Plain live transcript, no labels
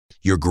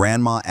Your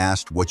grandma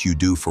asked what you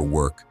do for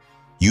work.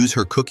 Use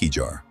her cookie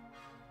jar.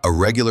 A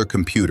regular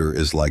computer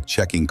is like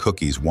checking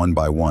cookies one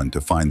by one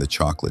to find the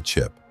chocolate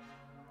chip.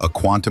 A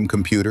quantum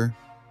computer?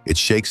 It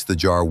shakes the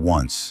jar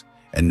once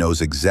and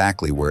knows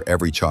exactly where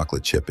every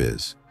chocolate chip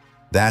is.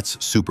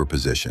 That's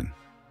superposition.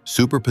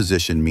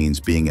 Superposition means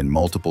being in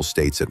multiple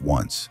states at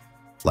once.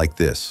 Like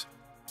this.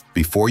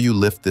 Before you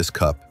lift this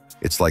cup,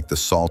 it's like the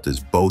salt is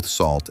both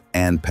salt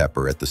and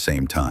pepper at the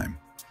same time.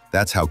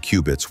 That's how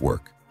qubits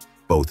work.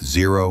 Both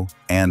 0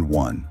 and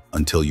 1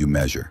 until you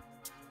measure.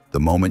 The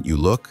moment you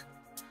look,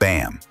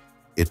 bam,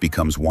 it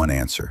becomes one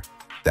answer.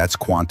 That's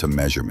quantum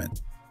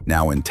measurement.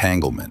 Now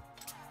entanglement.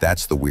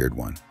 That's the weird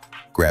one.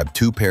 Grab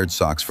 2 paired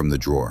socks from the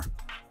drawer.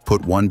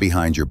 Put one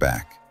behind your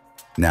back.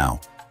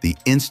 Now, the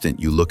instant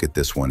you look at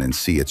this one and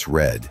see it's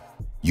red,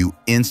 you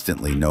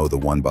instantly know the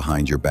one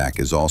behind your back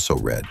is also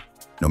red,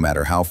 no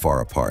matter how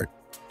far apart.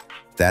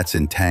 That's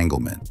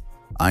entanglement.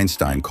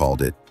 Einstein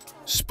called it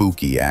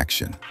spooky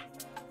action.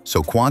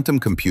 So quantum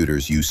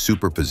computers use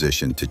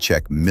superposition to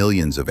check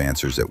millions of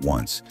answers at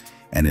once,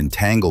 and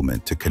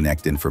entanglement to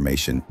connect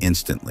information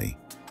instantly.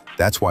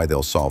 That's why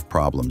they'll solve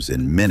problems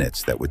in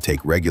minutes that would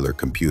take regular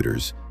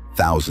computers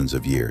thousands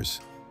of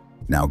years.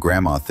 Now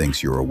Grandma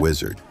thinks you're a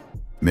wizard.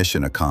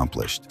 Mission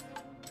accomplished.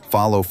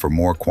 Follow for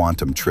more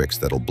quantum tricks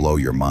that'll blow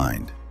your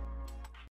mind.